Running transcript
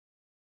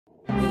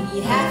We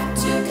have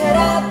to cut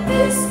out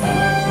this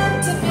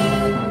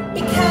interview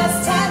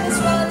because time is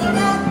running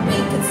out. We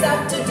can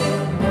start to do.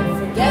 Don't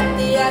forget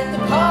the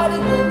after party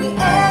will be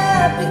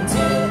epic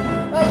too.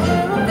 Our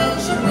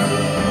Eurovision, we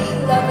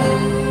love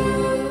you.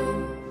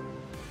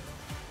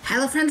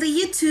 Hello friendly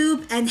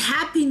YouTube and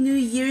Happy New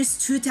Year's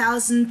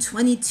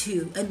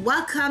 2022 and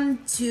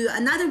welcome to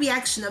another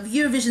reaction of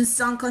Eurovision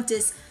Song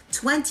Contest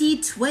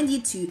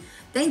 2022.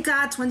 Thank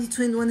God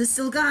 2021 is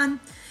still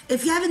gone.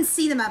 If you haven't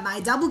seen about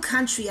my double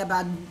country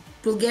about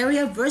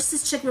Bulgaria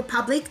versus Czech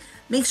Republic,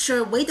 make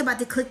sure wait about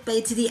the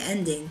clickbait to the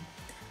ending.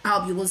 I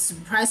hope you will be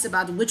surprised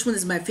about which one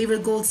is my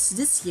favorite goals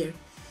this year.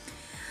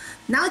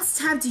 Now it's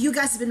time to, you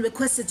guys have been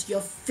requested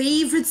your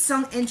favorite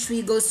song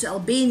entry goes to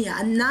Albania,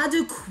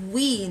 another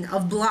queen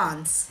of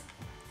blondes.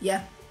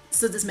 Yeah,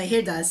 so does my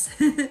hair does.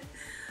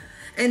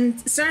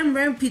 And sorry I'm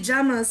wearing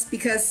pajamas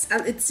because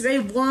it's very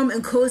warm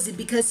and cozy,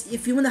 because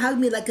if you want to hug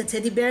me like a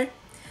teddy bear,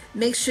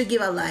 make sure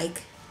give a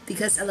like,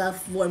 because I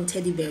love warm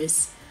teddy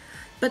bears.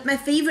 But my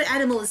favorite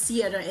animal is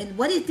theater, and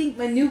what do you think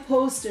my new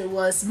poster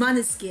was?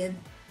 Måneskin.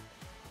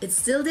 It's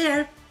still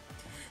there.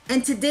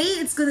 And today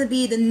it's gonna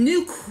be the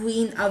new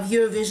queen of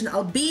Eurovision.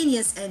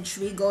 Albania's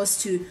entry goes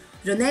to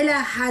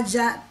Ronela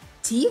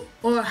Hajati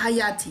or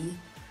Hajati.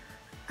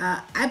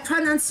 I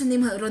pronounce the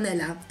name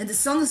Ronela, and the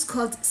song is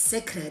called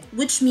Sekret,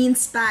 which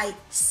means by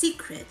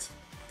secret.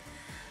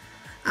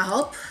 I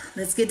hope.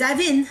 Let's get dive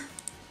in.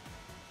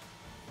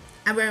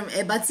 I'm wearing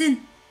earbuds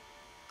in.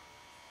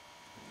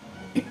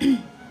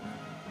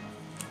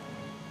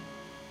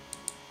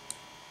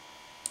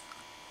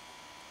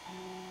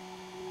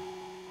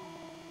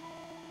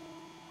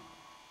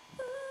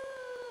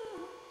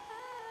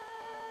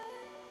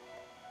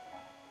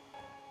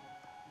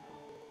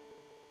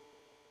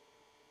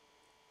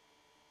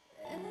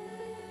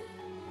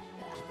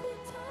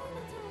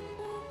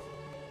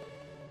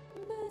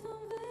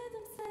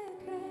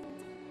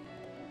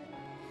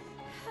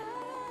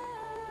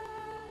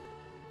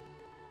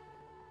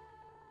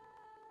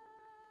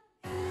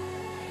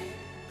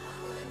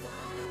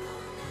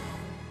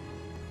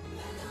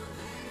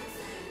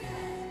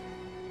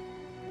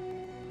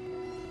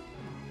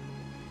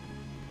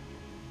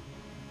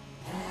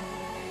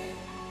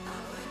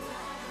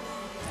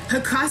 Her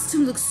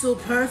costume looks so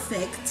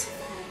perfect.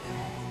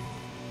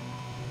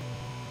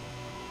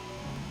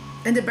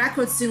 And the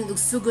background singing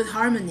looks so good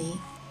harmony.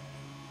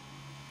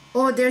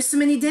 Oh, there's so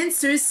many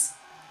dancers.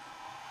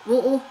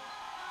 Oh.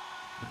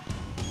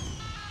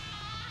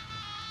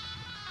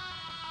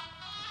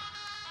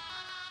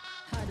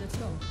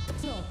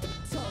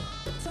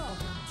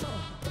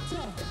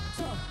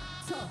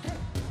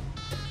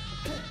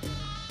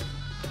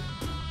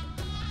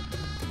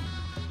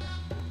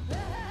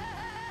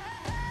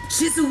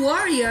 She's a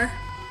warrior.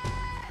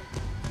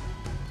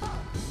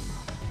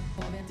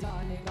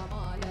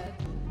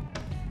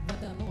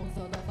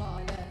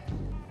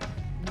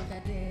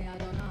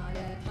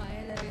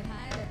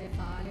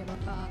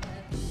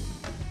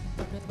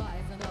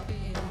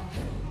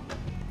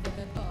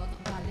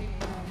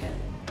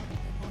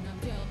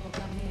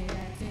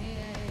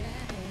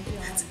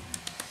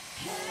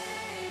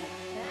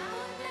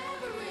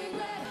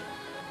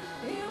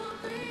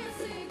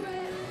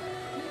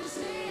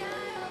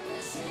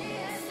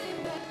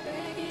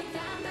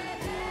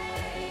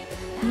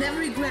 Never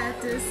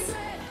regret this.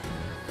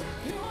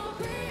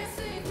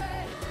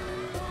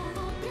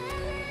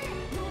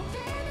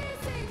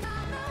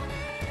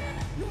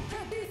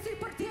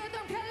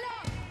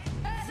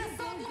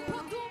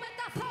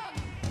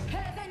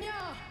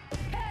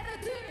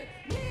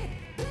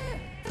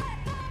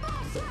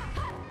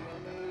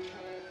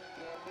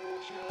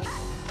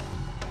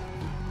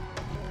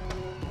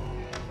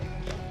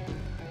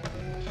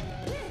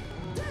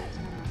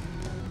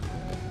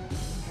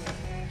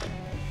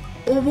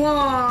 Oh,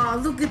 wow,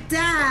 look at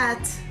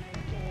that!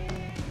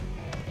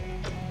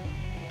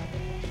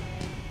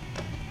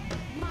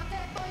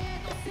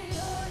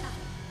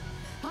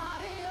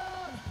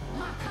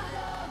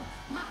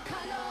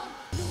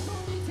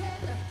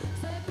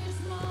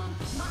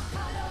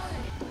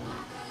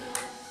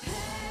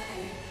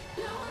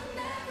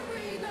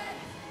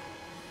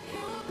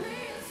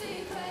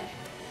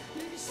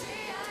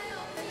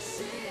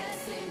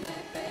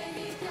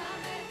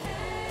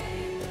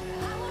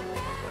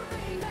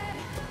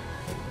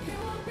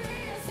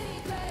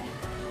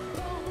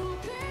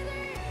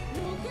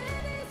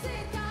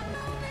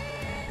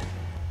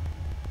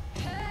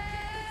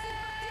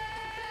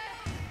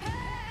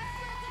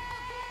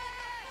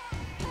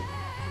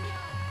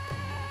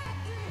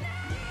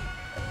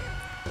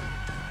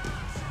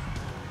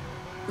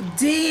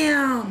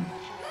 Damn!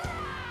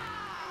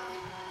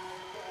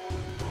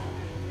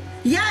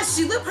 Yeah,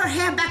 she whipped her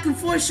hair back and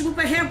forth. She whipped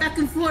her hair back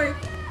and forth.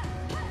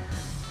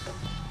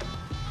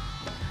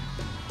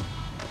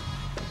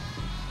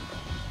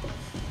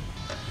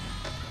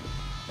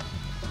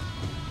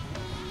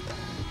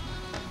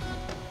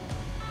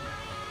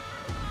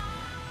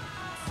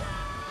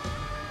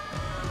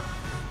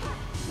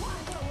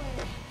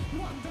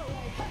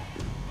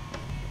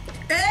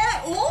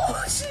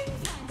 Oh, she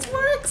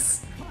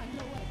works.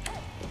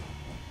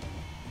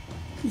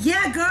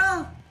 Yeah,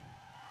 girl.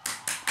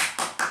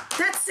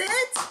 That's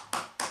it?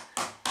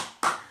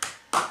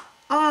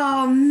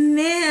 Oh,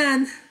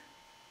 man.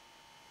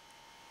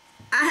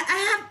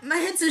 I have, my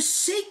hands are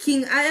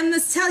shaking. I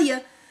must tell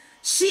you,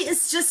 she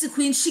is just a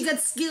queen. She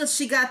got skills.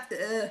 She got,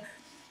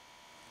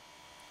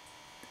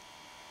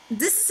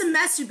 this is a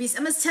masterpiece.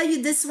 I must tell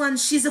you this one,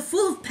 she's a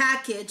full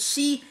package.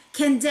 She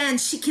can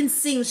dance, she can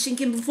sing, she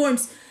can perform,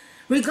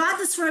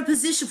 regardless for her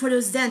position for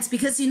those dance.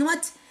 Because you know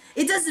what?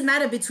 It doesn't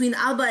matter between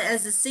Alba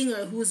as a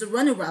singer, who was a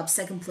runner-up,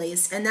 second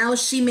place, and now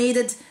she made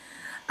it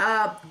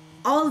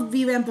all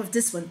revamp of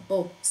this one.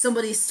 Oh,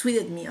 somebody's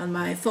tweeted me on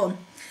my phone.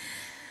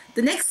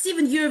 The next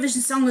even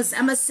Eurovision song was,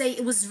 I must say,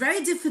 it was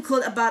very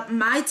difficult about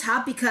my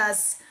top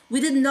because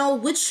we didn't know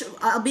which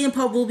Albanian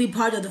part will be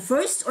part of the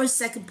first or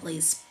second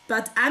place.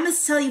 But I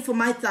must tell you, for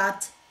my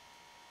thought,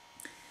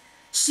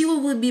 she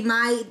will be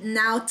my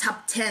now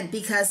top 10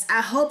 because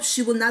I hope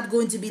she will not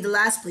going to be the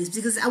last place,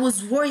 because I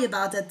was worried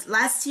about that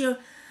last year.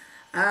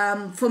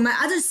 For my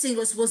other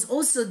singles was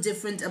also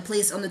different, a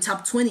place on the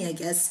top 20, I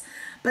guess.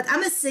 But I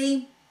must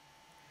say,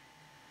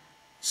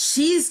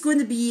 she's going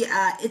to be,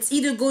 it's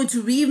either going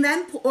to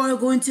revamp or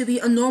going to be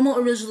a normal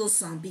original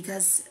song,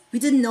 because we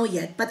didn't know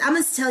yet. But I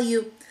must tell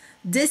you,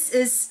 this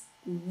is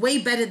way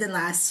better than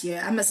last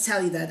year. I must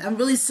tell you that. I'm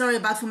really sorry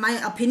about for my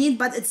opinion,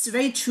 but it's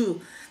very true,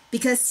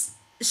 because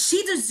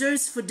she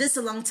deserves for this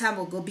a long time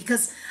ago,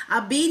 because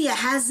Albania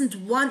hasn't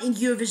won in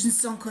Eurovision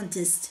Song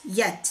Contest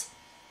yet,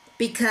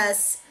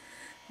 because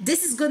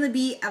this is going to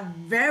be a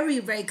very,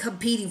 very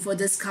competing for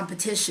this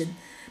competition.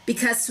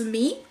 Because for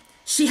me,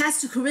 she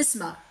has the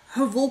charisma,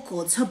 her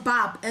vocals, her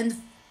bop, and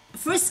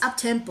first up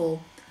tempo,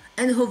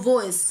 and her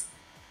voice.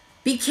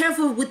 Be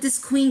careful with this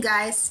queen,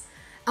 guys.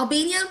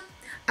 Albania,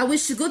 I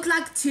wish you good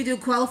luck to the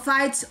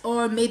qualified,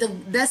 or may the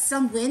best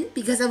song win,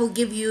 because I will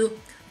give you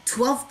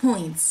 12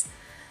 points.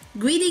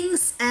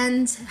 Greetings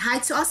and hi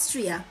to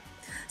Austria.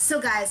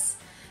 So guys,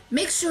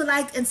 make sure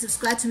like and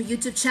subscribe to my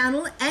YouTube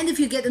channel, and if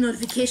you get a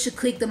notification,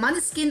 click the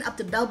Måneskin up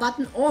the bell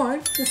button or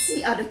the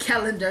see other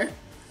calendar.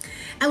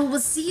 And we will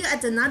see you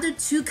at another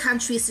 2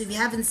 countries if you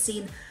haven't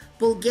seen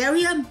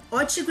Bulgaria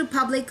or Czech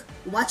Republic.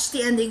 Watch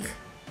the ending.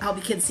 I hope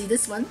you can see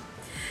this one.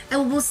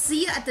 And we will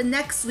see you at the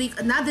next week,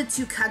 another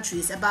 2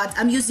 countries.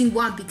 I'm using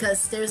 1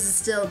 because there's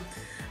still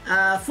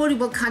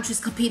 41 countries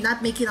compete,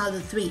 not making out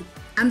of 3.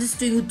 I'm just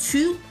doing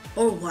 2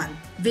 or 1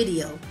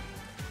 video.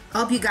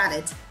 Hope you got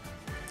it.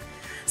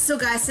 So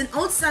guys, and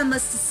also I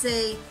must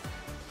say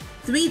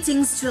 3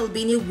 things to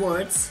Albanian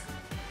words.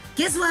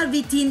 Gjezuar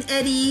vitin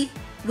e ri,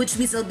 which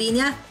means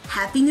Albania,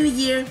 Happy New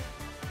Year.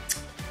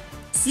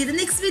 See you in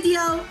the next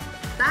video.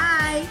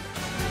 Bye.